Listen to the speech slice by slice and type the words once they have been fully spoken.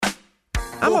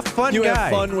I'm a fun you guy. You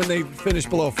have fun when they finish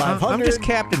below 500. I'm just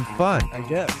Captain Fun. I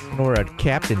guess. Or a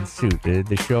captain suit,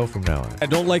 the show from now on. I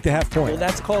don't like the half point. Well,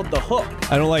 that's called the hook.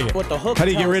 I don't like it. What the hook How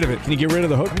do you get tells rid of it? Can you get rid of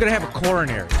the hook? I'm going to have a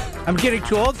coronary. I'm getting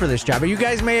too old for this job, but you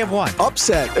guys may have won.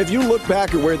 Upset. If you look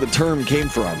back at where the term came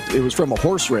from, it was from a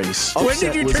horse race. When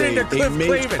did you turn into Cliff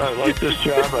Clavin? I like this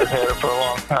job. I've had it for a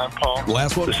long time, Paul.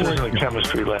 Last one This for isn't a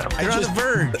chemistry lab. You're on the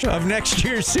verge of next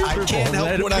year's Super Bowl. I can't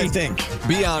help what I think.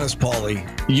 Be honest, Paulie.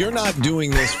 You're not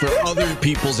doing this for other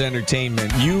people's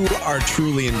entertainment. You are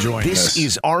truly enjoying this. This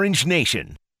is Orange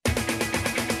Nation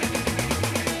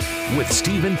with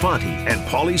Stephen Fonte and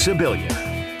Paulie Sibilia.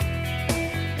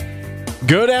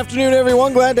 Good afternoon,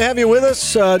 everyone. Glad to have you with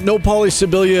us. No Paulie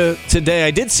Sibilia today.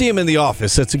 I did see him in the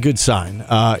office. That's a good sign.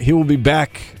 He will be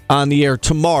back on the air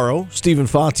tomorrow. Stephen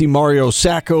Fonte, Mario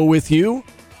Sacco with you.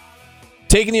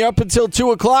 Taking you up until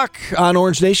 2 o'clock on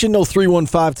Orange Nation. No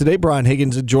 315 today. Brian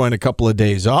Higgins enjoying a couple of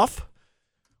days off.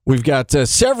 We've got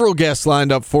several guests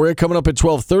lined up for you. Coming up at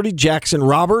 12:30, Jackson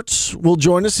Roberts will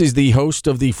join us. He's the host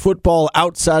of the Football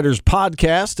Outsiders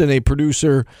podcast and a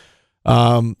producer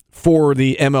for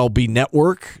the MLB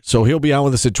Network. So he'll be on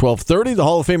with us at 12:30. The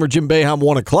Hall of Famer Jim Boeheim,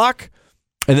 1 o'clock.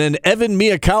 And then Evan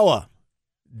Miyakawa,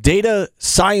 data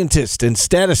scientist and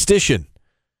statistician.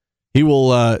 He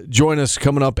will join us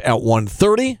coming up at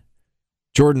 1:30.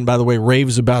 Jordan, by the way,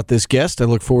 raves about this guest. I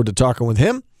look forward to talking with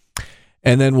him.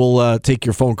 And then we'll take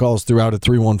your phone calls throughout at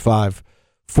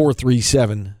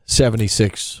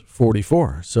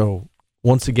 315-437-7644. So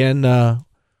once again,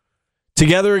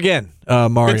 together again,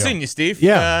 Mario. Good seeing you, Steve.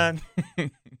 Yeah.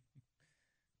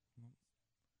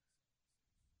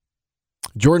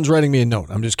 Jordan's writing me a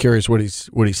note. I'm just curious what he's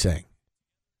saying.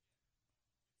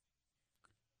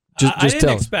 I didn't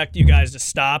expect you guys to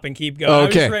stop and keep going. Okay. I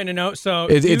was just writing a note. So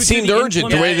it seemed urgent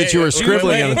the way that you were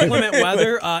scribbling on the thing. Inclement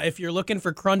weather. If you're looking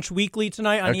for Crunch Weekly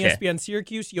tonight on Okay. ESPN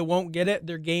Syracuse, you won't get it.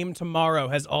 Their game tomorrow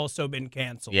has also been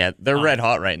canceled. Yeah, they're red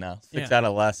hot right now. 6 out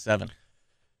of the last 7.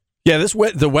 Yeah,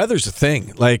 the weather's a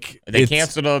thing. Like They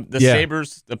canceled the yeah.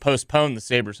 Sabres. They postponed the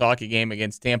Sabres hockey game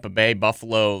against Tampa Bay.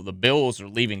 Buffalo, the Bills are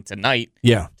leaving tonight.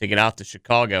 Yeah. To get out to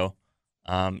Chicago.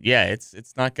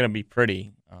 It's not going to be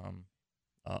pretty.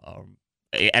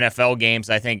 NFL games,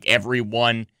 I think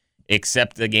everyone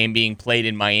except the game being played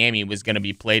in Miami was going to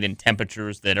be played in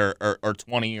temperatures that are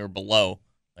 20 or below,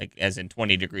 like as in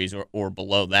 20 degrees or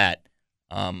below that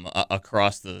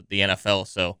across the NFL.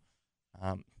 So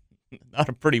not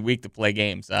a pretty week to play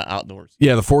games outdoors.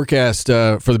 Yeah, the forecast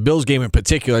for the Bills game in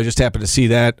particular, I just happened to see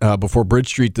that before Bridge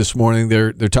Street this morning.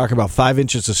 They're talking about 5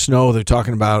 inches of snow. They're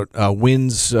talking about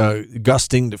winds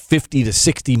gusting to 50 to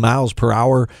 60 miles per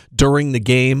hour during the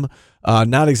game.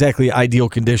 Not exactly ideal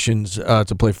conditions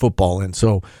to play football in.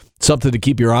 So something to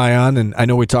keep your eye on. And I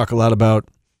know we talk a lot about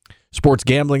sports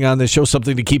gambling on this show.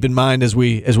 Something to keep in mind as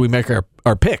we make our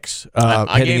picks.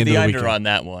 I heading gave into the under weekend. on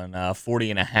that one.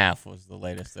 40.5 was the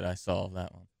latest that I saw of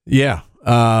that one. Yeah.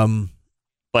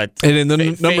 But and then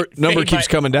the number keeps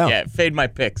coming down. Yeah, fade my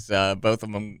picks. Both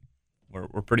of them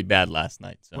were pretty bad last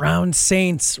night. So. Browns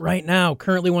Saints right now,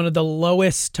 currently one of the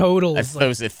lowest totals. That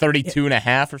was at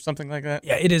 32.5 or something like that?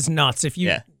 Yeah, it is nuts.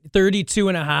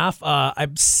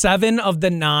 32.5, 7 of the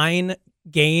 9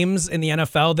 games in the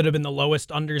NFL that have been the lowest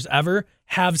unders ever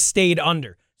have stayed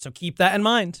under. So keep that in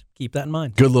mind.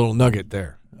 Good little nugget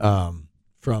there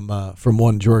from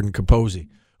one Jordan Capozzi,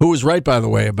 who was right, by the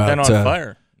way, about Been on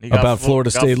fire. About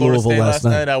Florida State, Louisville last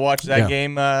night. I watched that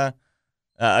game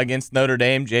against Notre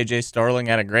Dame. J.J. Starling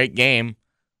had a great game.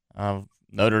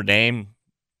 Notre Dame,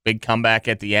 big comeback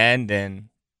at the end, and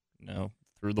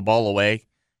threw the ball away,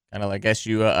 kind of like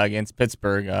SU against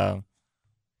Pittsburgh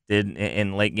did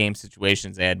in late game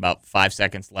situations. They had about 5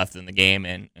 seconds left in the game,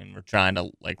 and were trying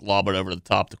to lob it over the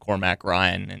top to Cormac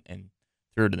Ryan and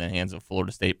threw it in the hands of a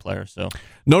Florida State player. So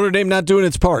Notre Dame not doing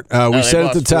its part. We said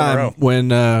at the time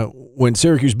when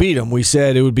Syracuse beat them, we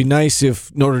said it would be nice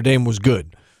if Notre Dame was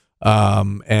good.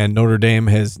 And Notre Dame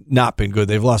has not been good.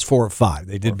 They've lost 4 of 5.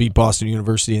 They did beat Boston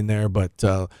University in there, but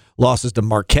losses to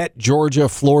Marquette, Georgia,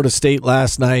 Florida State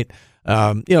last night.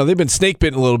 They've been snake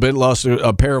bitten a little bit, lost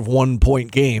a pair of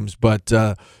 1-point games, but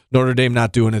Notre Dame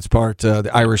not doing its part. The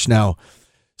Irish now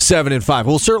 7-5.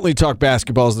 We'll certainly talk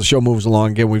basketball as the show moves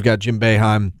along. Again, we've got Jim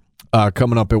Boeheim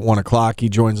coming up at 1 o'clock. He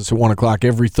joins us at 1 o'clock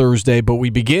every Thursday, but we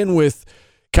begin with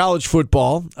college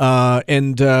football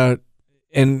and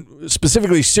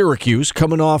specifically Syracuse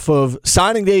coming off of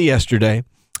signing day yesterday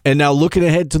and now looking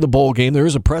ahead to the bowl game. There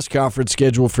is a press conference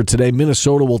scheduled for today.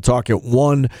 Minnesota will talk at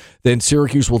 1, then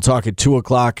Syracuse will talk at 2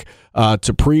 o'clock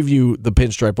to preview the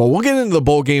Pinstripe Bowl. We'll get into the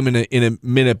bowl game in a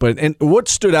minute, but what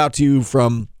stood out to you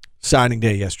from signing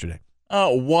day yesterday?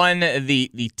 One,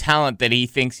 the talent that he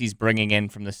thinks he's bringing in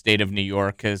from the state of New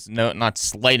York, because not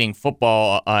slighting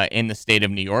football in the state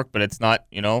of New York, but it's not,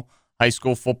 high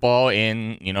school football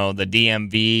in, the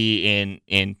DMV,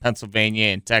 in Pennsylvania,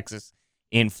 in Texas,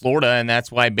 in Florida, and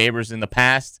that's why Babers in the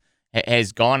past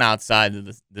has gone outside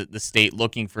of the state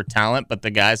looking for talent, but the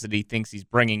guys that he thinks he's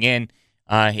bringing in,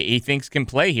 he thinks can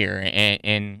play here,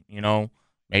 and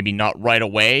maybe not right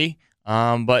away,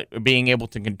 but being able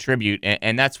to contribute,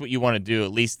 and that's what you want to do.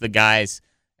 At least the guys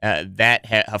that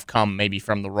have come maybe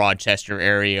from the Rochester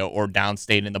area or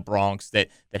downstate in the Bronx that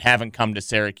haven't come to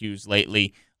Syracuse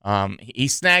lately, he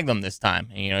snagged them this time.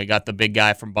 And, he got the big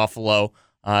guy from Buffalo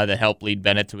that helped lead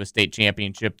Bennett to a state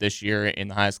championship this year in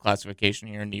the highest classification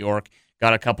here in New York.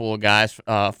 Got a couple of guys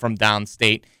from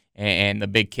downstate and the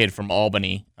big kid from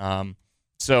Albany.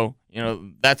 So,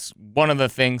 that's one of the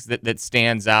things that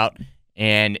stands out.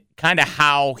 And kind of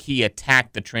how he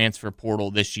attacked the transfer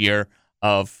portal this year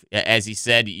of, as he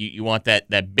said, you want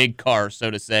that big car,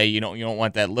 so to say. You don't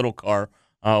want that little car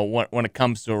when it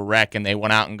comes to a wreck. And they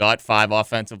went out and got 5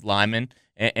 offensive linemen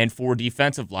and 4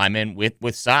 defensive linemen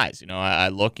with size. I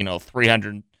look,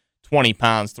 320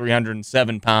 pounds,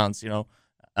 307 pounds.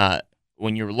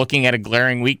 When you're looking at a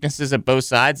glaring weaknesses at both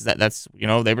sides, that's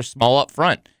they were small up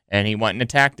front, and he went and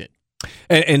attacked it.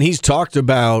 And he's talked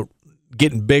about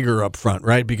getting bigger up front,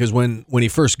 right? Because when he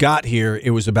first got here, it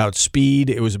was about speed.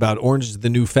 It was about Orange is the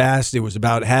New Fast. It was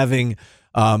about having,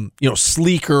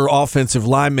 sleeker offensive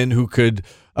linemen who could,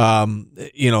 snap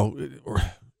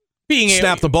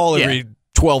the ball every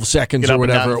 12 seconds or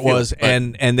whatever it was.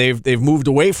 And they've moved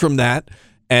away from that.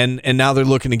 And now they're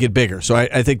looking to get bigger. So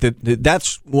I think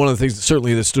that's one of the things that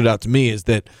certainly that stood out to me is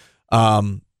that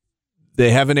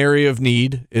they have an area of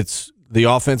need. It's the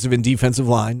offensive and defensive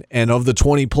line, and of the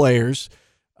 20 players,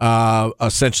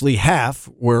 essentially half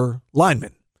were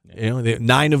linemen.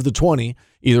 9 of the 20,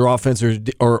 either offensive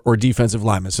or defensive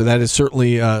linemen. So that has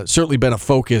certainly been a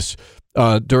focus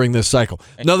during this cycle.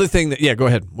 Another thing go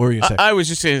ahead. What were you saying? I was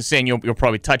just saying you'll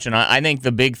probably touch on. I think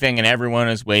the big thing and everyone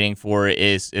is waiting for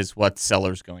is what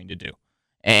Sellers going to do,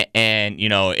 and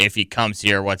if he comes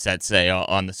here, what's that say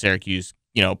on the Syracuse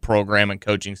program and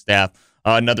coaching staff?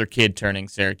 Another kid turning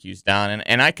Syracuse down,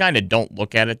 and I kind of don't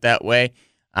look at it that way.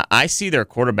 I see their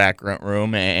quarterback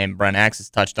room, and Brent Axe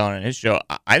has touched on it in his show.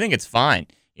 I think it's fine.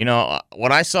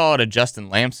 What I saw out of Justin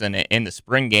Lamson in the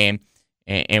spring game,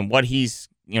 and what he's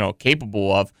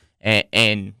capable of,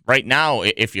 and right now,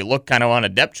 if you look kind of on a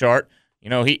depth chart,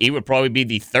 he would probably be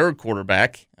the third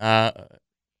quarterback,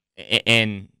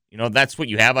 and that's what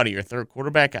you have out of your third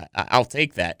quarterback. I'll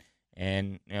take that,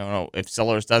 and if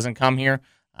Sellers doesn't come here,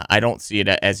 I don't see it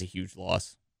as a huge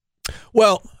loss.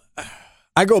 Well,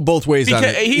 I go both ways because on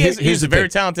it. He's a very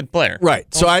talented player.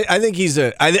 Right. So I think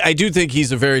I do think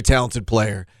he's a very talented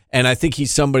player, and I think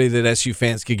he's somebody that SU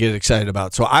fans could get excited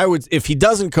about. So if he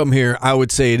doesn't come here, I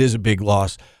would say it is a big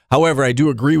loss. However, I do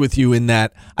agree with you in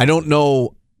that I don't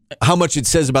know how much it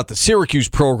says about the Syracuse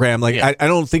program. I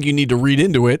don't think you need to read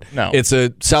into it. No. It's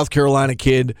a South Carolina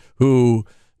kid who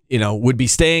would be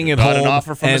staying at home. Got an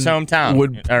offer from his hometown.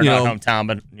 Not hometown,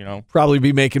 but, probably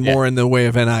be making more in the way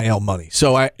of NIL money.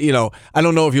 So, I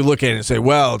don't know if you look at it and say,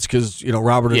 well, it's because,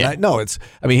 Robert and I. No,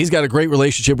 he's got a great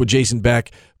relationship with Jason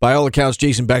Beck. By all accounts,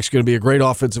 Jason Beck's going to be a great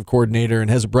offensive coordinator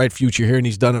and has a bright future here, and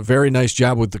he's done a very nice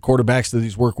job with the quarterbacks that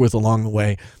he's worked with along the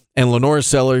way. And Lenore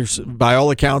Sellers, by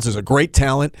all accounts, is a great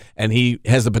talent, and he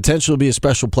has the potential to be a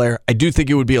special player. I do think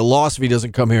it would be a loss if he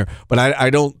doesn't come here, but I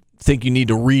don't think you need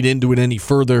to read into it any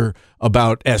further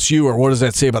about SU or what does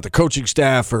that say about the coaching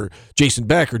staff or Jason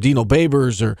Beck or Dino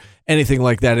Babers or anything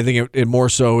like that. I think it more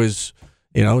so is,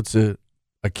 it's a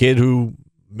kid who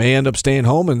may end up staying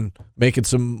home and making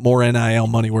some more NIL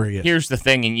money where he is. Here's the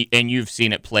thing, and you've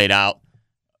seen it played out.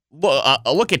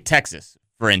 Look at Texas,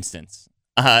 for instance.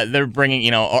 They're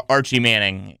bringing, Archie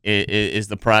Manning is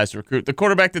the prize recruit. The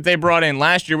quarterback that they brought in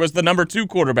last year was the number 2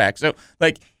 quarterback. So,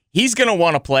 he's going to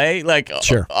want to play.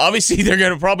 Sure. Obviously, they're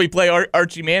going to probably play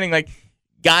Archie Manning.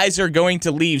 Guys are going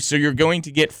to leave, so you're going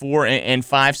to get 4- and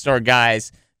 5-star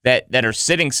guys that are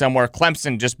sitting somewhere.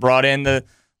 Clemson just brought in the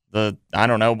I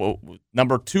don't know,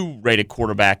 number 2 rated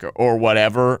quarterback or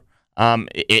whatever.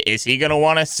 Is he going to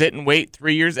want to sit and wait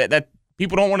 3 years? That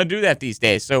people don't want to do that these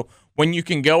days. So when you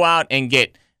can go out and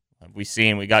get, we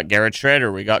got Garrett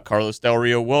Shredder, we got Carlos Del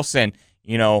Rio Wilson,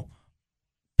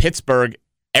 Pittsburgh.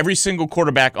 Every single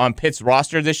quarterback on Pitt's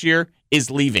roster this year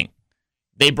is leaving.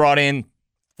 They brought in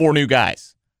 4 new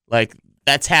guys.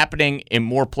 That's happening in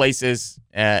more places,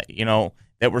 that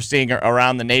we're seeing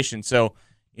around the nation. So,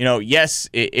 yes,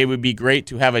 it would be great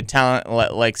to have a talent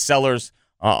like Sellers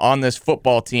on this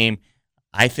football team.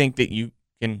 I think that you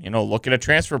can, look at a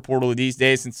transfer portal these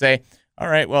days and say, all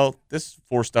right, well, this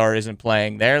 4-star isn't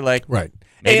playing there. Like, right.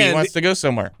 Maybe he wants to go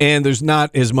somewhere. And there's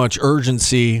not as much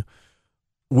urgency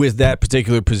with that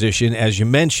particular position, as you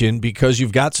mentioned, because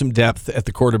you've got some depth at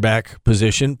the quarterback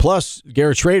position. Plus,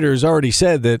 Garrett Schrader has already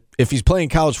said that if he's playing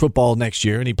college football next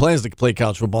year, and he plans to play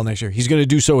college football next year, he's going to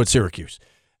do so at Syracuse.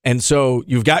 And so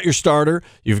you've got your starter.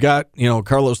 You've got,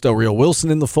 Carlos Del Rio Wilson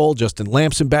in the fold, Justin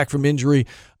Lamson back from injury.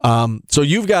 So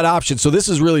you've got options. So this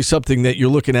is really something that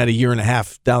you're looking at a year and a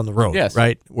half down the road,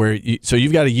 right? So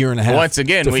you've got a year and a half. Once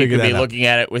again, we could be out. looking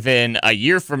at it within a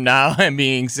year from now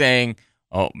and saying,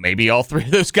 oh, maybe all 3 of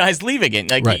those guys leave again.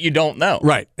 Like, right. You don't know.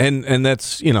 Right. And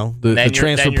that's, the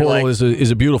transfer portal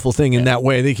is a beautiful thing in that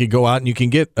way. They could go out and you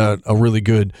can get a really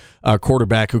good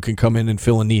quarterback who can come in and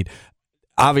fill a need.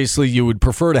 Obviously, you would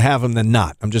prefer to have him than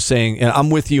not. I'm just saying, and I'm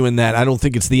with you in that. I don't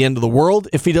think it's the end of the world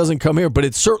if he doesn't come here, but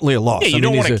it's certainly a loss. Yeah, you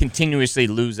don't want to continuously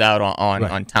lose out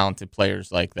on talented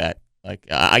players like that. Like,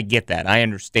 I get that. I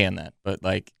understand that. But,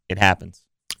 like, it happens.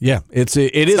 Yeah, it's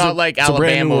not like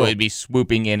Alabama would be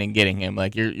swooping in and getting him.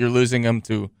 Like, you're losing him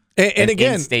to and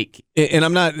again, in-state. And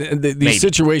I'm not. These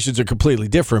situations are completely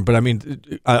different. But I mean,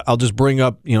 I'll just bring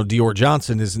up Dior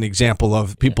Johnson as an example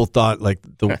of people thought like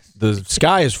the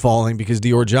sky is falling because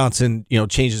Dior Johnson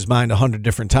changed his mind 100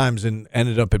 different times and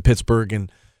ended up at Pittsburgh,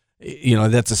 and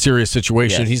that's a serious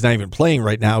situation. Yes. He's not even playing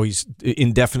right now. He's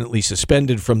indefinitely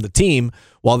suspended from the team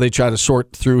while they try to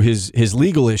sort through his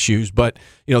legal issues. But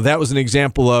that was an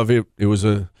example of it. It was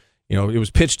it was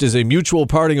pitched as a mutual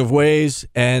parting of ways,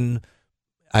 and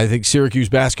I think Syracuse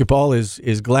basketball is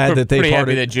glad that they pretty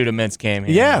parted. Happy that Judah Mintz came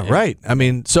here. Yeah, right. I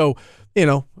mean, so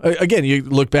again, you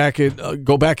look back at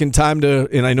go back in time to,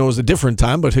 and I know it was a different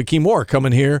time, but Hakeem Moore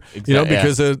coming here,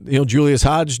 because Julius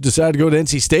Hodge decided to go to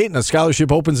NC State and a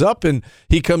scholarship opens up, and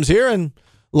he comes here, and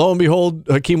lo and behold,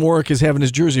 Hakeem Warwick is having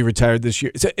his jersey retired this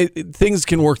year. Things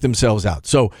can work themselves out.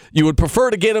 So you would prefer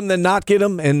to get him than not get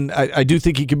him, and I do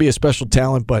think he could be a special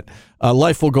talent, but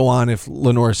life will go on if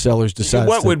Lenore Sellers decides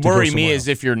What to would worry go me else. is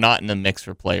if you're not in the mix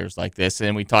for players like this,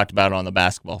 and we talked about it on the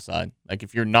basketball side. Like,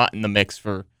 if you're not in the mix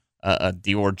for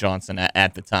Dior Johnson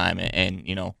at the time, and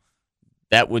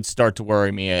that would start to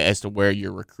worry me as to where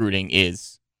your recruiting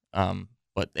is.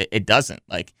 But it doesn't.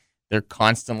 Like, they're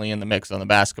constantly in the mix on the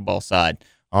basketball side.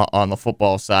 On the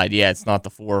football side, yeah, it's not the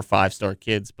 4 or 5-star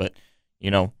kids, but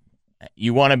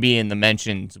you want to be in the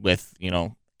mentions with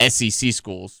SEC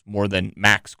schools more than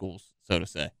MAC schools, so to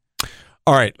say.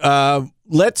 All right,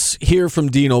 let's hear from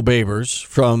Dino Babers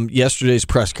from yesterday's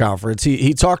press conference.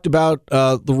 He talked about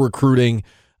the recruiting.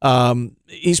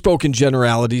 He spoke in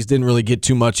generalities, didn't really get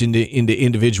too much into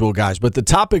individual guys, but the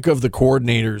topic of the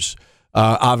coordinators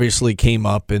obviously came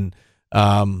up, and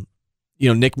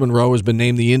Nick Monroe has been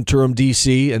named the interim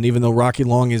DC, and even though Rocky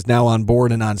Long is now on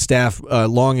board and on staff,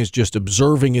 Long is just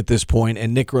observing at this point,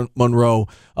 and Nick Monroe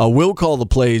will call the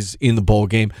plays in the bowl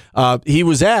game. Dino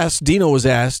was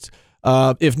asked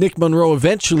if Nick Monroe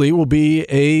eventually will be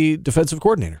a defensive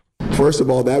coordinator. First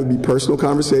of all, that would be personal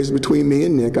conversations between me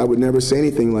and Nick. I would never say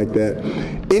anything like that.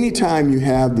 Anytime you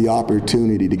have the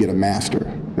opportunity to get a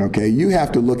master, okay, you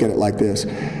have to look at it like this.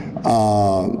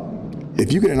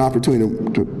 If you get an opportunity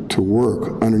to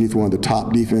work underneath one of the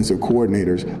top defensive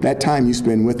coordinators, that time you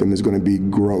spend with them is going to be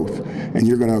growth, and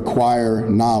you're going to acquire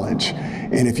knowledge.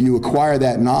 And if you acquire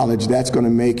that knowledge, that's going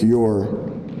to make your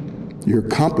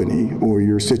company or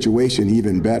your situation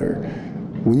even better.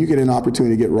 When you get an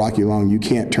opportunity to get Rocky Long, you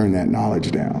can't turn that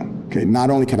knowledge down. Okay, not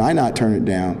only can I not turn it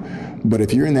down, but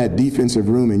if you're in that defensive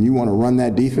room and you want to run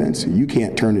that defense, you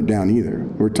can't turn it down either.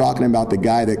 We're talking about the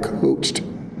guy that coached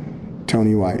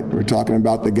Tony White. We're talking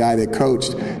about the guy that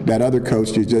coached that other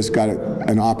coach who just got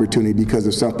an opportunity because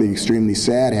of something extremely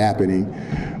sad happening.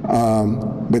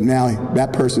 But now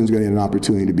that person's going to get an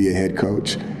opportunity to be a head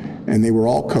coach. And they were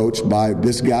all coached by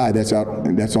this guy that's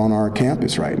on our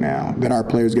campus right now, that our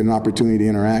players get an opportunity to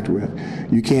interact with.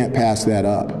 You can't pass that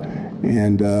up.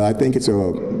 And I think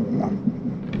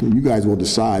you guys will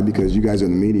decide because you guys are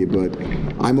in the media, but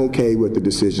I'm okay with the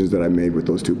decisions that I made with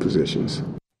those two positions.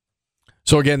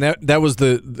 So again, that was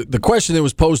the question that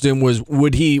was posed to him was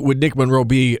would Nick Monroe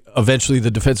be eventually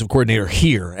the defensive coordinator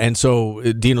here? And so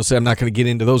Dino said I'm not going to get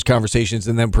into those conversations,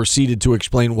 and then proceeded to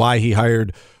explain why he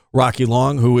hired Rocky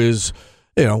Long, who is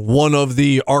one of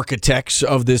the architects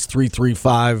of this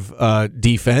 3-3-5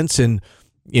 defense, and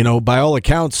by all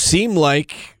accounts seemed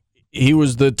like he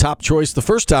was the top choice the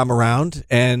first time around,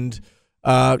 and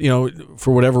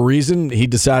for whatever reason he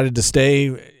decided to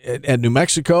stay at New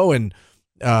Mexico and.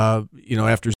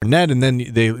 After Net, and then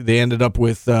they ended up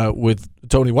with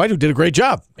Tony White, who did a great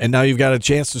job. And now you've got a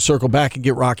chance to circle back and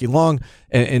get Rocky Long,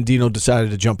 and Dino decided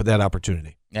to jump at that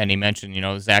opportunity. And he mentioned,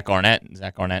 Zach Arnett.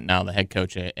 Zach Arnett, now the head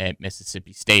coach at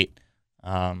Mississippi State.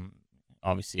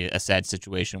 Obviously, a sad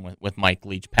situation with Mike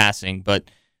Leach passing, but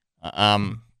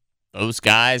those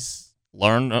guys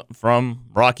learned from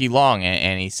Rocky Long,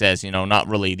 and he says, not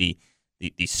really the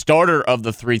starter of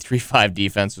the 3-3-5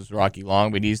 defense was Rocky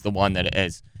Long, but he's the one that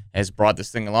has brought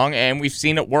this thing along, and we've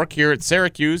seen it work here at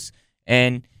Syracuse,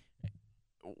 and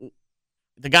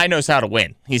the guy knows how to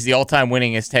win. He's the all-time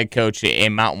winningest head coach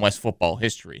in Mountain West football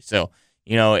history, so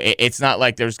it's not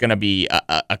like there's going to be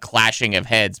a clashing of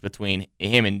heads between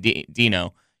him and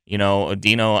Dino.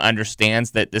 Dino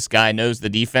understands that this guy knows the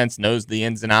defense, knows the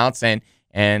ins and outs, and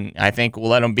I think we'll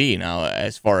let him be. Now,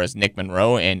 as far as Nick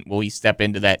Monroe, and will he step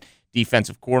into that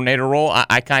defensive coordinator role?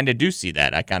 I kind of do see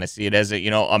that. I kind of see it as a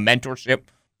mentorship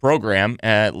program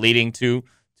leading to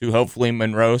hopefully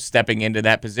Monroe stepping into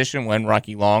that position when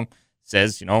Rocky Long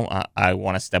says, I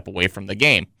want to step away from the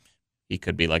game. He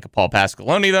could be like a Paul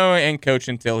Pasqualoni, though, and coach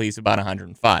until he's about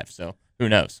 105. So who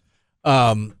knows?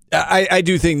 I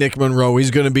do think Nick Monroe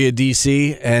is going to be a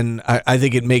DC, and I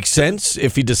think it makes sense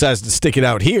if he decides to stick it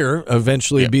out here,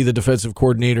 eventually be the defensive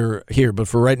coordinator here. But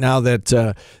for right now,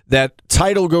 that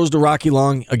title goes to Rocky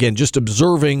Long. Again, just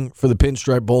observing for the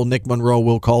Pinstripe Bowl, Nick Monroe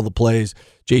will call the plays.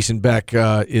 Jason Beck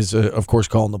is, of course,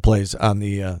 calling the plays on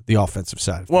the offensive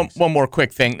side. One more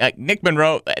quick thing. Nick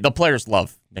Monroe, the players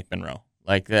love Nick Monroe.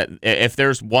 Like that, if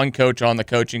there's one coach on the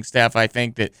coaching staff, I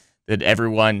think that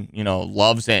everyone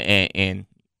loves, and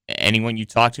anyone you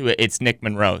talk to, it's Nick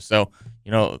Monroe. So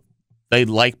they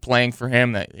like playing for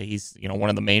him. That he's one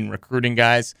of the main recruiting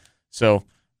guys. So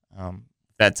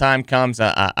that time comes,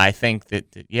 I think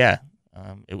that it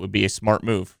would be a smart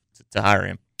move to hire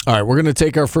him. All right, we're going to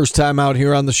take our first time out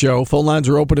here on the show. Phone lines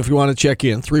are open if you want to check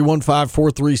in.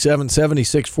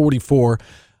 315-437-7644.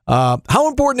 How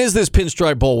important is this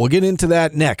Pinstripe Bowl? We'll get into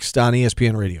that next on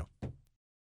ESPN Radio.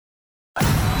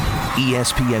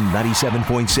 ESPN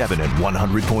 97.7 and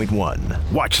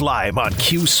 100.1. Watch live on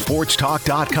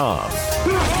QSportsTalk.com.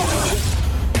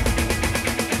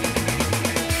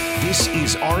 This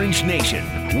is Orange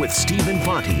Nation with Stephen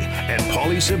Fonte and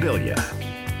Paulie Sibilia.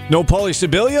 No Paulie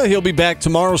Sibilia. He'll be back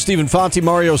tomorrow. Stephen Fonte,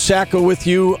 Mario Sacco with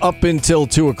you up until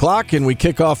 2 o'clock. And we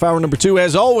kick off hour number 2,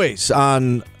 as always,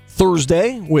 on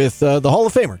Thursday with the Hall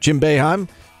of Famer, Jim Boeheim.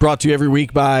 Brought to you every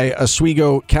week by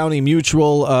Oswego County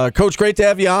Mutual. Coach, great to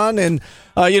have you on. And,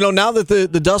 now that the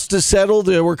dust is settled,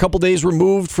 we're a couple days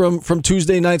removed from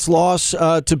Tuesday night's loss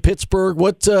to Pittsburgh.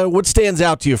 What stands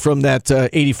out to you from that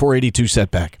 84-82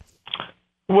 setback?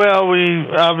 Well, we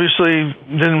obviously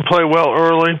didn't play well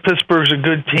early. Pittsburgh's a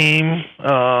good team.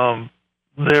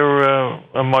 They're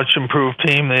a much improved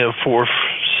team. They have 4,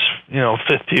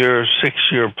 fifth-year,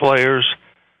 6-year players.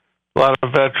 A lot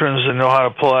of veterans that know how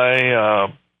to play,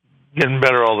 getting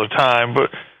better all the time.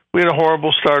 But we had a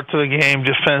horrible start to the game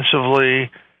defensively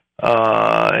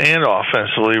and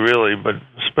offensively, really, but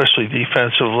especially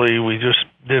defensively. We just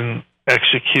didn't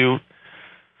execute.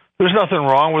 There's nothing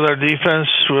wrong with our defense.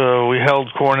 We held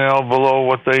Cornell below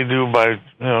what they do by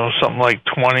something like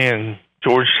 20, and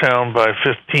Georgetown by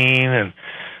 15, and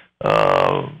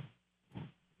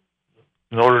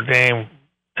Notre Dame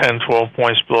 10, 12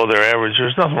 points below their average.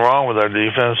 There's nothing wrong with our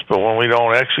defense, but when we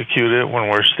don't execute it, when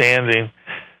we're standing,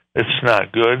 it's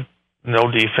not good. No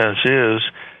defense is.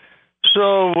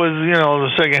 So with,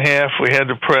 the second half, we had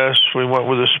to press. We went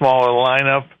with a smaller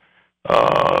lineup.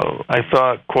 I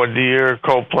thought Quadir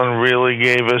Copeland really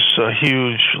gave us a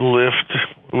huge lift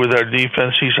with our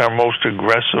defense. He's our most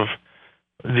aggressive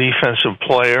defensive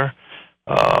player.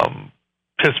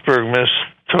 Pittsburgh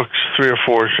took 3 or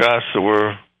 4 shots that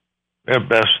were at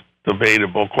best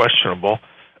debatable, questionable.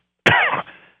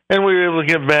 And we were able to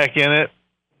get back in it.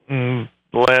 And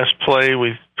the last play,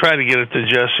 we tried to get it to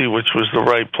Jesse, which was the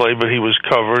right play, but he was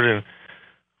covered, and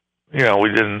we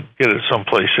didn't get it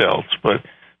someplace else. But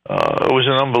it was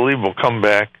an unbelievable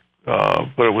comeback.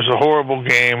 But it was a horrible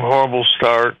game, horrible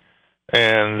start,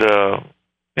 and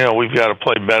we've got to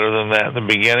play better than that in the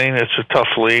beginning. It's a tough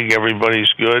league.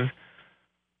 Everybody's good.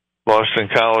 Boston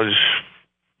College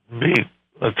beat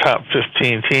a top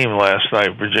 15 team last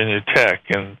night, Virginia Tech,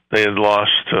 and they had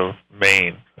lost to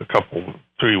Maine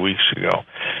 3 weeks ago.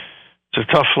 It's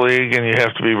a tough league, and you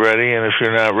have to be ready, and if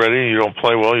you're not ready, you don't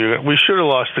play well. We should have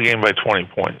lost the game by 20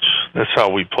 points. That's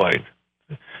how we played.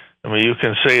 I mean, you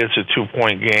can say it's a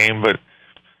 2-point game, but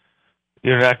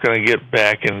you're not going to get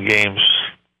back in games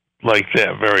like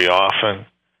that very often.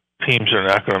 Teams are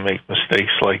not going to make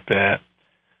mistakes like that.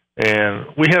 And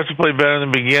we have to play better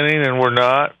in the beginning, and we're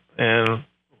not. And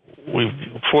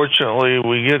fortunately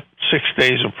we get 6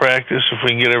 days of practice if we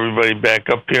can get everybody back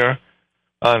up here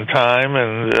on time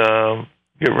and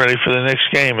get ready for the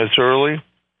next game. It's early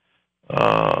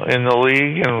in the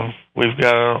league, and we've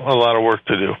got a lot of work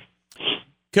to do.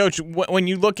 Coach, when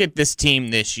you look at this team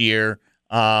this year,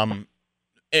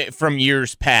 from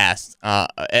years past,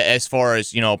 as far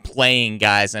as, playing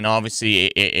guys, and obviously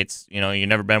it's, you've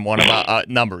never been one about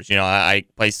numbers. I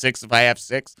play 6 if I have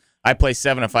 6. I play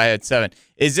 7 if I had 7.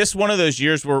 Is this one of those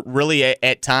years where really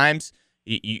at times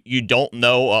you don't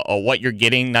know what you're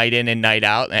getting night in and night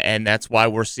out, and that's why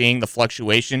we're seeing the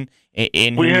fluctuation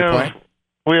in who you're playing?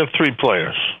 We have 3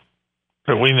 players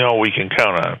that we know we can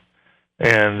count on,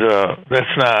 and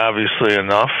that's not obviously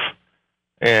enough.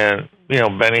 And,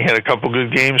 Benny had a couple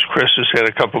good games. Chris has had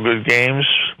a couple good games.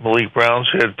 Malik Brown's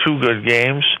had 2 good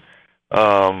games.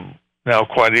 Now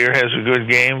Quadir has a good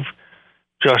game.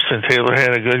 Justin Taylor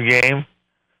had a good game.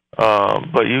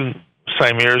 But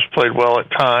Symir's played well at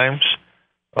times.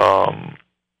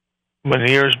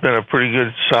 Manier's been a pretty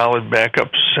good, solid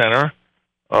backup center.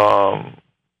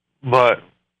 But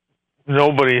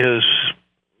nobody has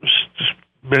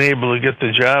been able to get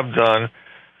the job done.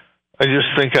 I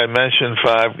just think I mentioned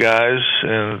 5 guys,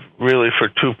 and really for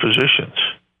 2 positions.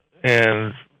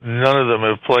 And none of them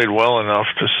have played well enough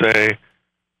to say,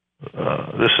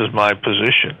 this is my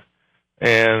position.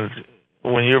 And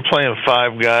when you're playing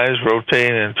 5 guys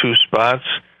rotating in 2 spots,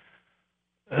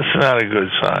 it's not a good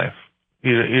sign.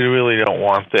 You really don't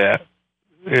want that.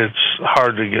 It's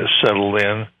hard to get settled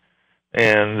in.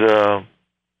 And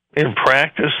in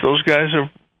practice, those guys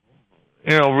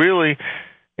are, really,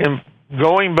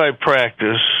 going by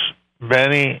practice,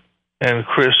 Benny and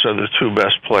Chris are the 2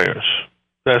 best players.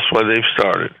 That's why they've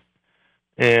started.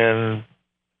 And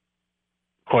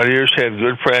Quadir's had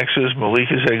good practices. Malik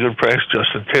has had good practice.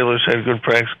 Justin Taylor's had good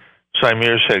practice.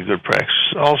 Symir's had good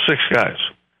practice. All 6 guys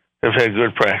have had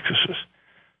good practices.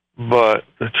 But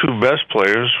the 2 best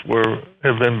players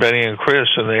have been Benny and Chris,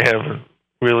 and they haven't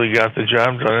really got the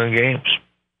job done in games.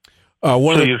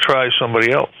 You try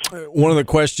somebody else. One of the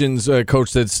questions,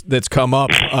 Coach, that's come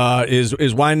up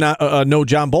is why not no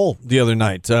John Bull the other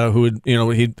night, who had,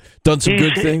 he'd done some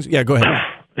good things. Yeah, go ahead.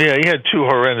 Yeah, he had 2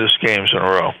 horrendous games in a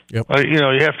row. Yep.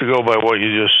 You have to go by what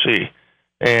you just see,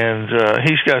 and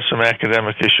he's got some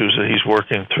academic issues that he's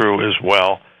working through as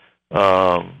well.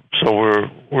 So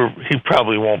he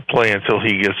probably won't play until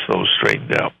he gets those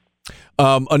straightened out.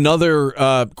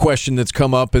 Another question that's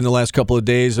come up in the last couple of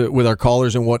days with our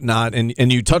callers and whatnot,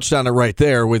 and you touched on it right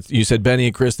there you said Benny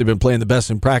and Chris, they've been playing the best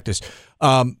in practice.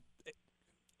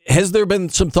 Has there been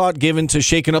some thought given to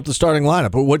shaking up the starting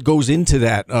lineup? Or what goes into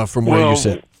that from where you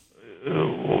sit?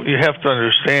 You have to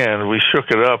understand, we shook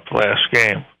it up last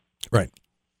game. Right.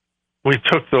 We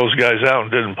took those guys out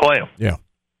and didn't play them. Yeah.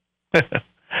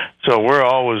 So we're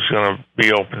always going to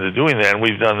be open to doing that, and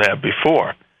we've done that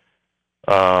before.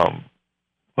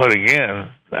 But again,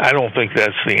 I don't think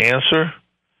that's the answer,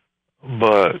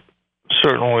 but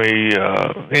certainly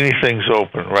anything's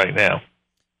open right now.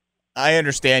 I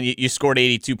understand you scored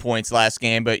 82 points last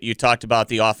game, but you talked about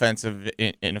the offensive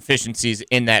inefficiencies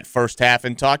in that first half,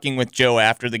 and talking with Joe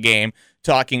after the game,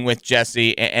 talking with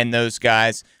Jesse and those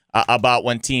guys about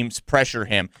when teams pressure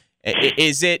him.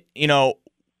 Is it,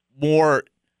 more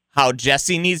how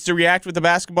Jesse needs to react with the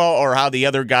basketball, or how the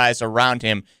other guys around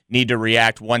him need to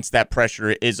react once that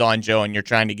pressure is on Joe and you're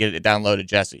trying to get it down low to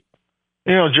Jesse?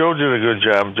 Joe did a good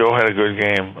job. Joe had a good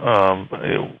game.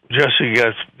 Jesse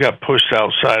got pushed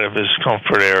outside of his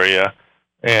comfort area,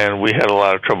 and we had a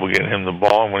lot of trouble getting him the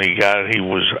ball. And when he got it, he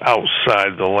was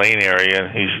outside the lane area,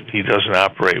 and he doesn't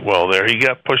operate well there. He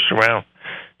got pushed around.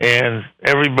 And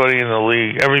everybody in the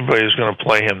league, everybody's going to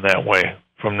play him that way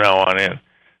from now on in.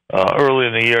 Early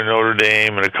in the year, Notre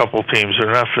Dame and a couple teams,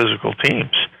 they're not physical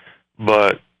teams.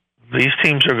 But these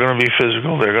teams are going to be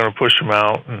physical. They're going to push him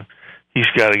out, and he's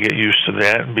got to get used to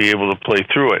that and be able to play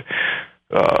through it.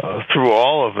 Through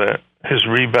all of it, his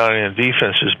rebounding and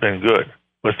defense has been good.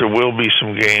 But there will be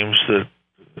some games that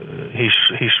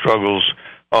he struggles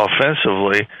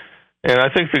offensively. And I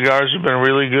think the guards have been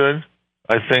really good.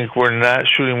 I think we're not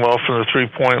shooting well from the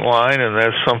three-point line, and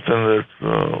that's something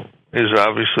that is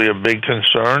obviously a big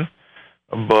concern.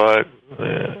 But,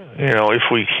 if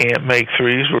we can't make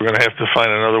threes, we're going to have to find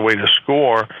another way to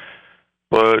score.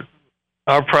 But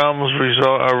our problems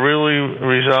are really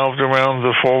resolved around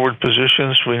the forward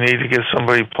positions. We need to get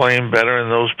somebody playing better in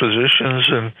those positions,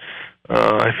 and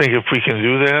I think if we can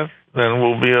do that, then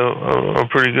we'll be a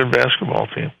pretty good basketball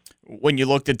team. When you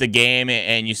looked at the game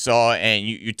and you saw and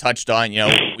you touched on,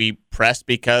 we pressed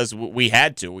because we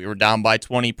had to. We were down by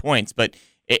 20 points. But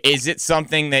Is it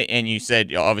something that, and you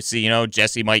said, obviously,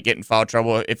 Jesse might get in foul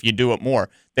trouble if you do it more,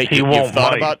 that you've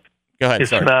thought about? Go ahead,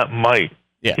 It's not might.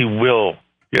 Yeah. He will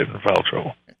get in foul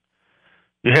trouble.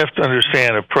 You have to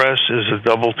understand a press is a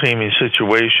double-teaming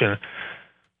situation,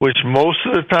 which most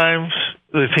of the times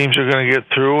the teams are going to get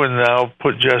through and now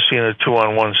put Jesse in a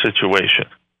 2-on-1 situation.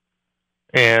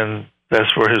 And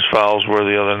that's where his fouls were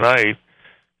the other night.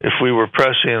 If we were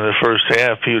pressing in the first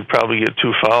half, he would probably get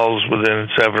 2 fouls within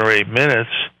 7 or 8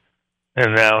 minutes,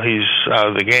 and now he's out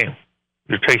of the game.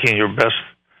 You're taking your best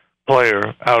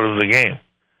player out of the game.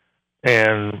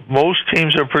 And most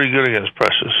teams are pretty good against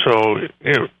presses, so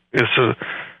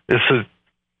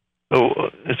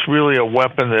it's really a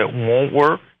weapon that won't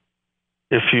work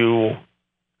if you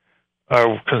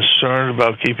are concerned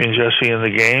about keeping Jesse in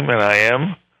the game, and I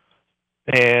am.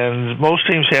 And most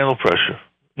teams handle pressure.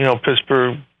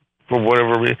 Pittsburgh, for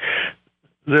whatever reason,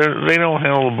 they don't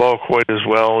handle the ball quite as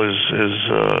well as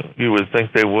you would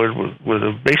think they would with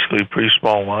a basically pretty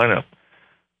small lineup.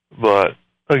 But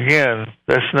again,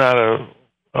 that's not a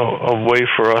way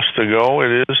for us to go.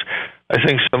 It is. I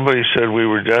think somebody said we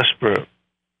were desperate.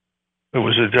 It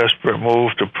was a desperate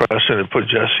move to press and to put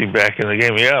Jesse back in the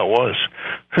game. Yeah, it was.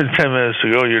 10 minutes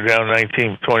ago, you're down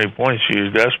 19, 20 points.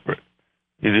 You're desperate.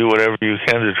 You do whatever you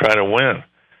can to try to win.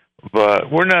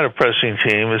 But we're not a pressing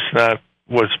team. It's not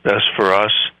what's best for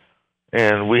us.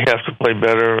 And we have to play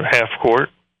better half court,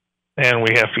 and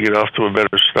we have to get off to a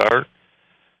better start.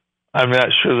 I'm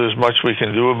not sure there's much we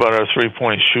can do about our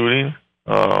three-point shooting.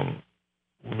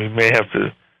 We may have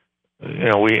to, in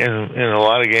a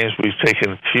lot of games we've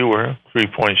taken fewer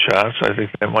three-point shots. I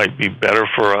think that might be better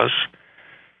for us.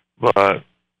 But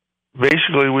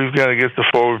basically we've got to get the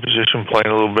forward position playing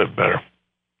a little bit better.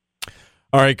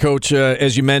 All right, Coach,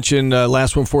 as you mentioned,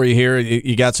 last one for you here,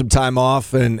 you got some time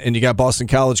off, and you got Boston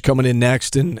College coming in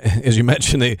next. And as you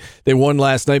mentioned, they won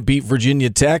last night, beat Virginia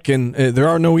Tech, and there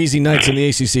are no easy nights in the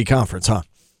ACC Conference, huh?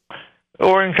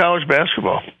 Or in college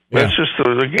basketball. Yeah. That's just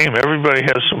the game. Everybody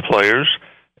has some players,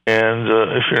 and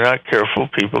if you're not careful,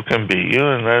 people can beat you,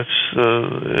 and that's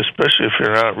especially if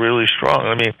you're not really strong.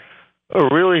 I mean, a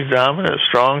really dominant,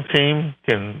 strong team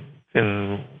can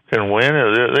win.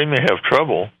 They may have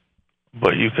trouble,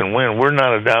 but you can win. We're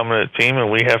not a dominant team, and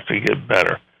we have to get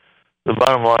better. The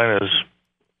bottom line is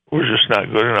we're just not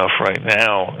good enough right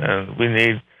now, and we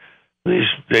need these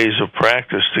days of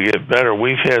practice to get better.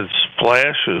 We've had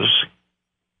flashes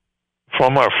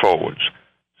from our forwards,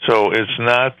 so it's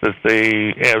not that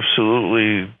they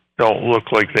absolutely don't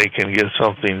look like they can get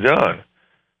something done.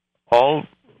 All of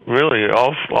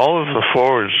the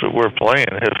forwards that we're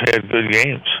playing have had good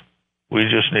games. We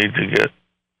just need to get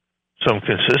some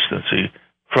consistency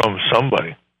from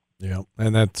somebody. Yeah,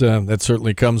 and that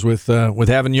certainly comes with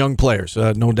having young players,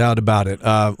 no doubt about it.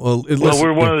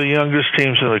 We're one of the youngest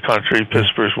teams in the country.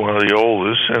 Pittsburgh's one of the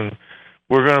oldest, and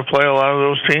we're going to play a lot of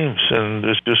those teams, and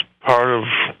it's just part of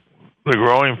the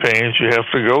growing pains you have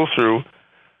to go through.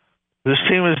 This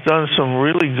team has done some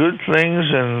really good things,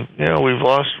 and we've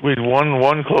won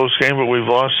one close game, but we've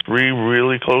lost 3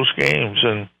 really close games,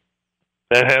 and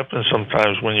that happens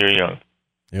sometimes when you're young.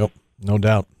 Yep. No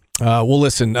doubt. Well,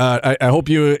 listen, I hope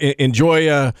you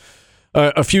enjoy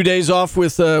a few days off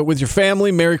with your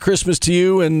family. Merry Christmas to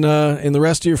you and the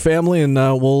rest of your family, and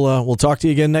we'll talk to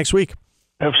you again next week.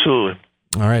 Absolutely.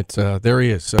 All right, there he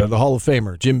is, the Hall of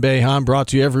Famer, Jim Boeheim, brought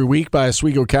to you every week by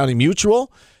Oswego County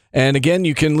Mutual. And again,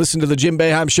 you can listen to the Jim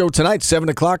Boeheim Show tonight, 7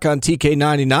 o'clock on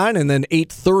TK99, and then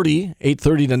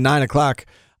 8:30 to 9 o'clock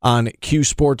on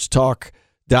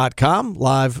QSportsTalk.com,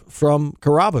 live from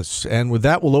Carrabba's. And with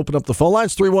that, we'll open up the phone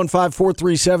lines,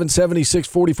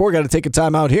 315-437-7644. Got to take a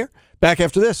time out here. Back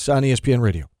after this on ESPN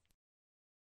Radio.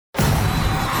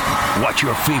 Watch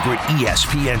your favorite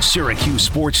ESPN Syracuse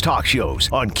sports talk shows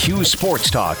on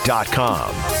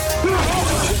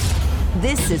QSportsTalk.com.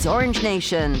 This is Orange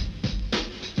Nation.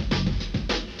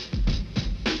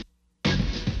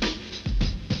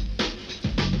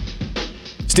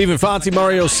 Stephen Fonte,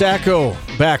 Mario Sacco,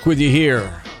 back with you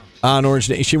here on Orange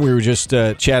Nation. We were just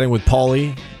chatting with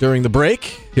Paulie during the break.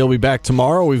 He'll be back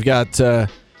tomorrow. We've got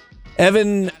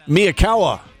Evan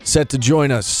Miyakawa set to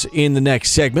join us in the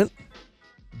next segment.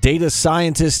 Data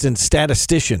scientist and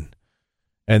statistician.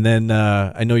 And then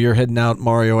I know you're heading out,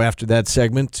 Mario, after that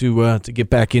segment to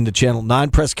get back into Channel 9.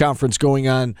 Press conference going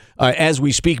on as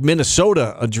we speak.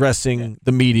 Minnesota addressing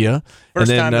the media.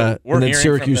 First and then, time we're and then hearing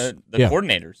Syracuse, from the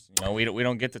coordinators. We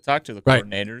don't get to talk to the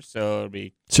coordinators, so it'll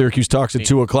be Syracuse talks at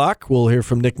 2 o'clock. We'll hear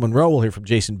from Nick Monroe. We'll hear from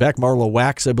Jason Beck. Marlo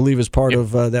Wax, I believe, is part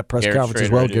of that press conference as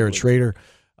well. Garrett Schrader.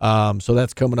 So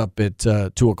that's coming up at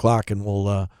 2 o'clock, and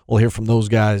we'll hear from those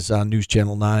guys on News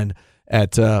Channel 9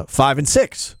 at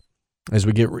 5-6 as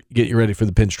we get you ready for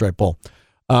the Pinstripe Bowl.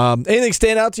 Anything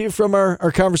stand out to you from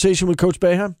our conversation with Coach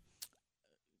Boeheim?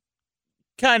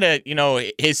 Kind of,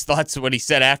 his thoughts of what he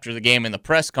said after the game in the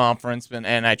press conference,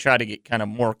 and I try to get kind of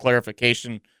more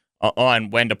clarification on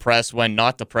when to press, when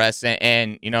not to press,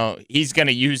 and he's going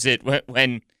to use it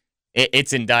when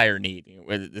it's in dire need.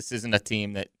 This isn't a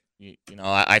team that,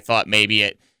 I thought maybe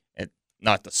at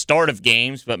not the start of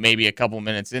games, but maybe a couple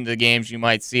minutes into the games you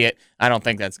might see it. I don't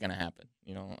think that's going to happen.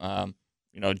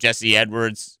 Jesse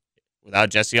Edwards, without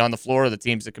Jesse on the floor, the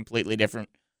team's a completely different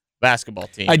basketball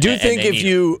team. I do think if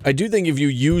you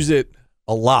use it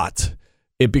a lot,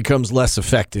 it becomes less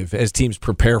effective as teams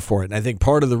prepare for it. And I think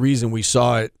part of the reason we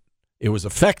saw it was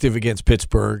effective against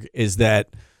Pittsburgh is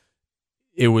that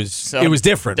it was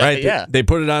different, right? Yeah. They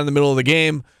put it on in the middle of the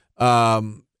game,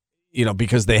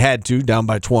 because they had to, down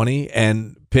by 20,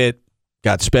 and Pitt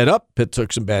got sped up. Pitt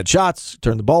took some bad shots,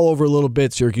 turned the ball over a little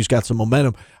bit. Syracuse got some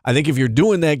momentum. I think if you're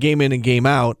doing that game in and game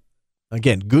out,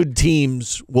 again, good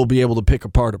teams will be able to pick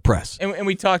apart a press. And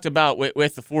we talked about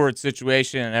with the forward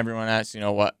situation, and everyone asks,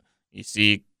 what you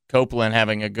see Copeland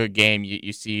having a good game,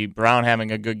 you see Brown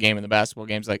having a good game in the basketball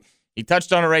games. Like, he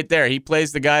touched on it right there. He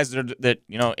plays the guys that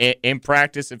in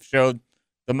practice have showed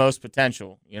the most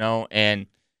potential. And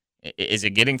is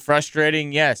it getting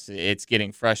frustrating? Yes, it's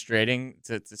getting frustrating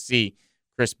to see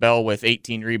Chris Bell with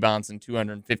 18 rebounds in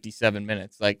 257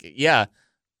 minutes. Like, yeah,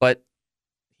 but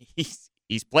he's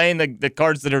playing the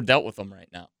cards that are dealt with him right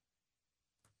now.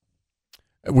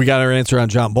 We got our answer on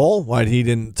John Ball, why he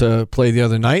didn't play the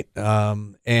other night.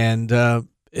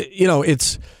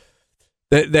 It's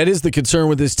that is the concern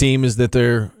with this team, is that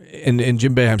they're and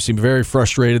Jim Boeheim seemed very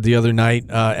frustrated the other night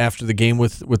after the game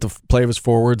with the play of his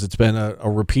forwards. It's been a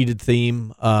repeated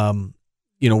theme,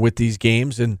 with these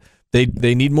games, and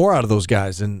they need more out of those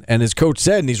guys. And as Coach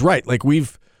said, and he's right, like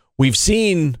we've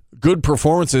seen good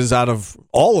performances out of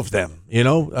all of them.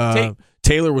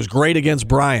 Taylor was great against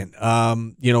Bryant.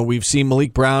 We've seen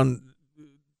Malik Brown,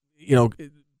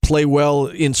 play well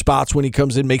in spots when he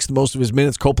comes in, makes the most of his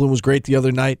minutes. Copeland was great the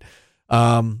other night.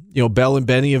 Bell and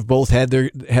Benny have both had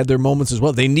their moments as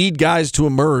well. They need guys to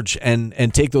emerge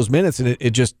and take those minutes, and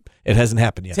it hasn't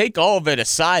happened yet. Take all of it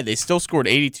aside, they still scored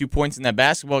 82 points in that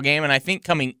basketball game, and I think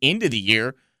coming into the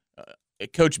year,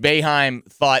 Coach Boeheim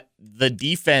thought the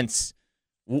defense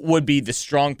would be the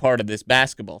strong part of this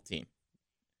basketball team,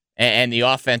 and the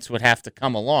offense would have to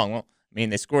come along. Well,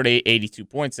 they scored 82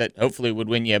 points that hopefully would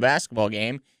win you a basketball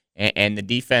game, and the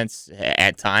defense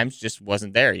at times just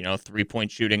wasn't there.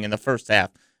 3-point shooting in the first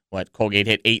half. Colgate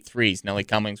hit 8 threes. Nelly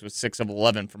Cummings was 6 of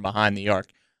 11 from behind the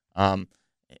arc.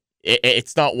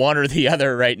 It's not one or the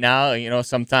other right now.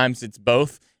 Sometimes it's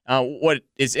both. What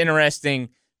is interesting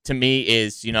to me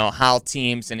is, how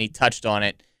teams, and he touched on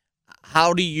it,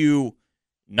 how do you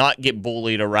not get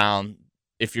bullied around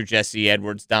if you're Jesse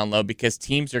Edwards down low? Because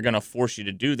teams are going to force you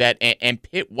to do that. And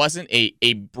Pitt wasn't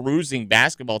a bruising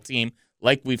basketball team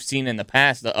like we've seen in the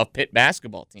past of Pitt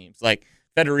basketball teams. Like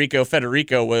Federico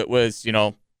was,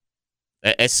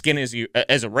 as skinny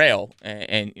as a rail,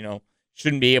 and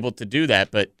shouldn't be able to do that.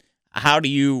 But how do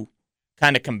you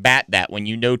kind of combat that when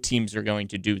teams are going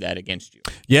to do that against you?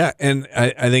 Yeah, and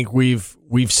I think we've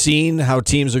seen how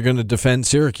teams are going to defend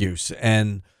Syracuse,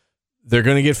 and they're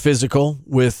going to get physical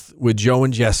with Joe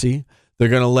and Jesse. They're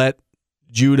going to let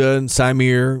Judah and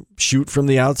Symir shoot from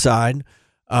the outside,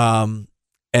 and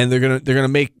they're gonna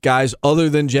make guys other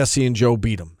than Jesse and Joe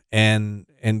beat them. And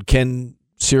can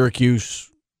Syracuse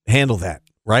handle that,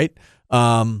 right?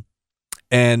 And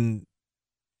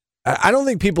I don't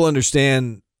think people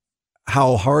understand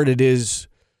how hard it is,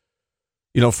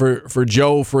 for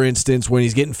Joe, for instance, when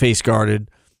he's getting face guarded.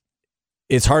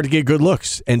 It's hard to get good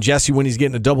looks. And Jesse, when he's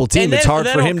getting a double team, it's hard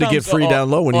for him to get free down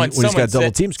low when he's got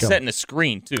double teams coming. Setting a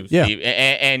screen, too, yeah. Steve.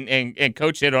 And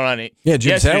Coach hit on it. Yeah,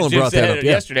 Jim Allen brought that up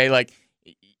yesterday. Like,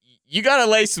 you got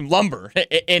to lay some lumber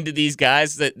into these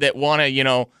guys that want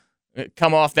to,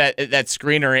 come off that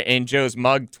screener in Joe's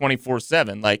mug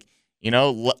 24/7. Like,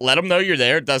 let them know you're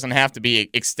there. It doesn't have to be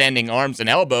extending arms and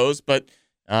elbows, but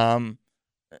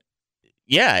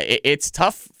it's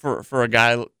tough for a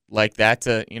guy like that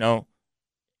to,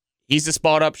 he's a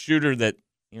spot up shooter that,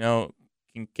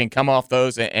 can come off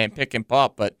those and pick and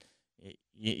pop, but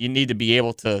you need to be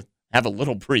able to have a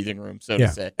little breathing room, so to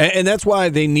say. And that's why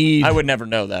they need... I would never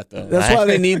know that, though. That's why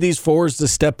they need these forwards to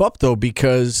step up, though,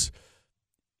 because,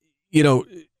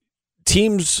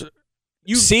 teams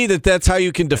see that that's how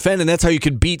you can defend and that's how you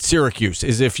can beat Syracuse,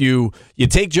 is if you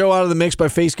take Joe out of the mix by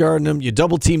face guarding him, you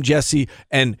double team Jesse,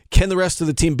 and can the rest of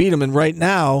the team beat him? And right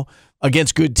now,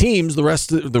 against good teams, the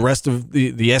rest of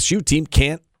the SU team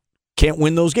can't can't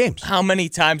win those games. How many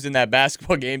times in that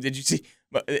basketball game did you see,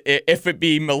 if it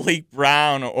be Malik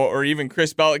Brown or even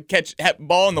Chris Bell, catch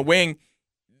ball in the wing,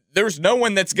 there's no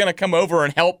one that's going to come over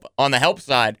and help on the help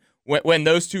side when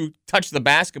those two touch the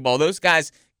basketball. Those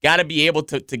guys got to be able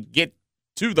to get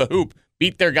to the hoop,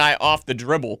 beat their guy off the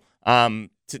dribble,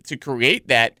 to create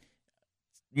that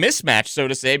mismatch, so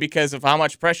to say, because of how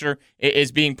much pressure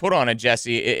is being put on a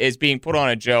Jesse, is being put on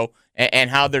a Joe, and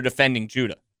how they're defending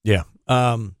Judah. Yeah.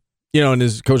 And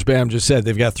as Coach Bam just said,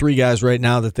 they've got 3 guys right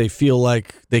now that they feel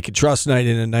like they can trust night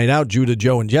in and night out, Judah,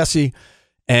 Joe, and Jesse.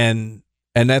 And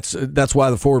that's why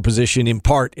the forward position in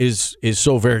part is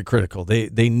so very critical.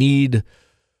 They need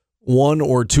 1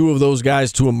 or 2 of those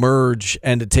guys to emerge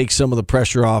and to take some of the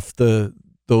pressure off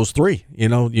those 3.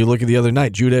 You look at the other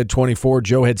night, Judah had 24,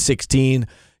 Joe had 16.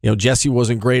 Jesse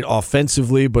wasn't great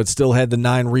offensively, but still had the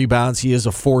 9 rebounds. He is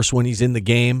a force when he's in the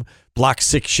game. Blocked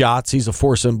 6 shots. He's a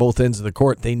force on both ends of the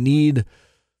court. They need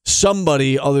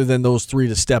somebody other than those 3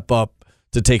 to step up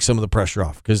to take some of the pressure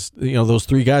off, because those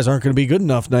 3 guys aren't going to be good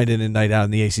enough night in and night out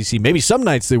in the ACC. Maybe some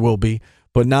nights they will be,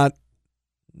 but not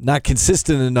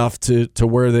consistent enough to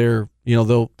where they're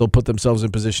they'll put themselves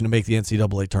in position to make the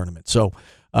NCAA tournament. So,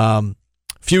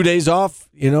 few days off.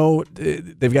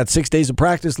 They've got 6 days of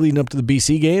practice leading up to the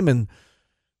BC game, and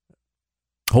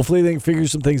hopefully they can figure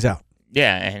some things out.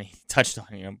 Yeah, and he touched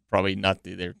on probably not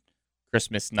their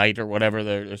Christmas night or whatever.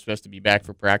 They're supposed to be back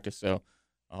for practice, so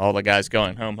all the guys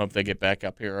going home hope they get back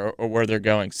up here or where they're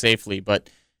going safely. But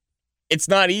it's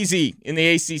not easy in the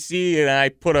ACC, and I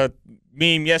put a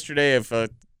meme yesterday of a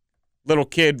little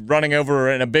kid running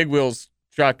over in a Big Wheels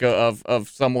truck of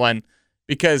someone,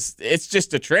 because it's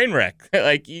just a train wreck.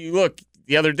 Like, you look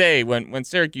the other day when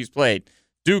Syracuse played,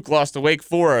 Duke lost to Wake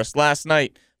Forest last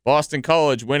night. Boston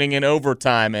College winning in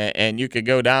overtime, and you could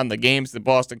go down the games that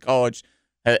Boston College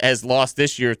has lost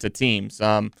this year to teams.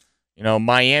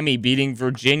 Miami beating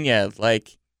Virginia.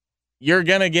 Like, you're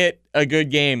going to get a good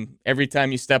game every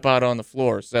time you step out on the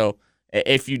floor. So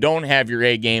if you don't have your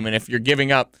A game, and if you're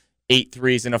giving up 8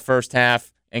 threes in a first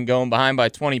half and going behind by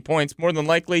 20 points, more than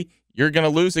likely you're going to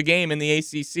lose a game in the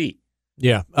ACC.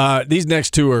 Yeah, these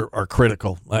next 2 are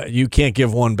critical. You can't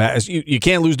give one back. You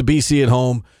can't lose to BC at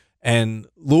home. And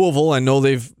Louisville, I know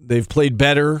they've played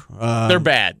better. They're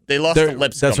bad. They lost to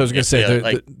Lipscomb. That's what I was going to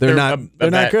say. They're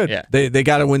not good. Yeah. They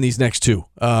got to win these next 2.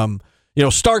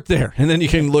 Start there, and then you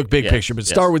can look big picture. But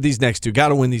start with these next 2. Got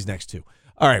to win these next 2.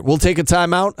 All right, we'll take a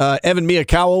timeout. Evan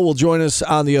Miyakawa will join us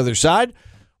on the other side.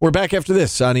 We're back after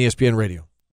this on ESPN Radio.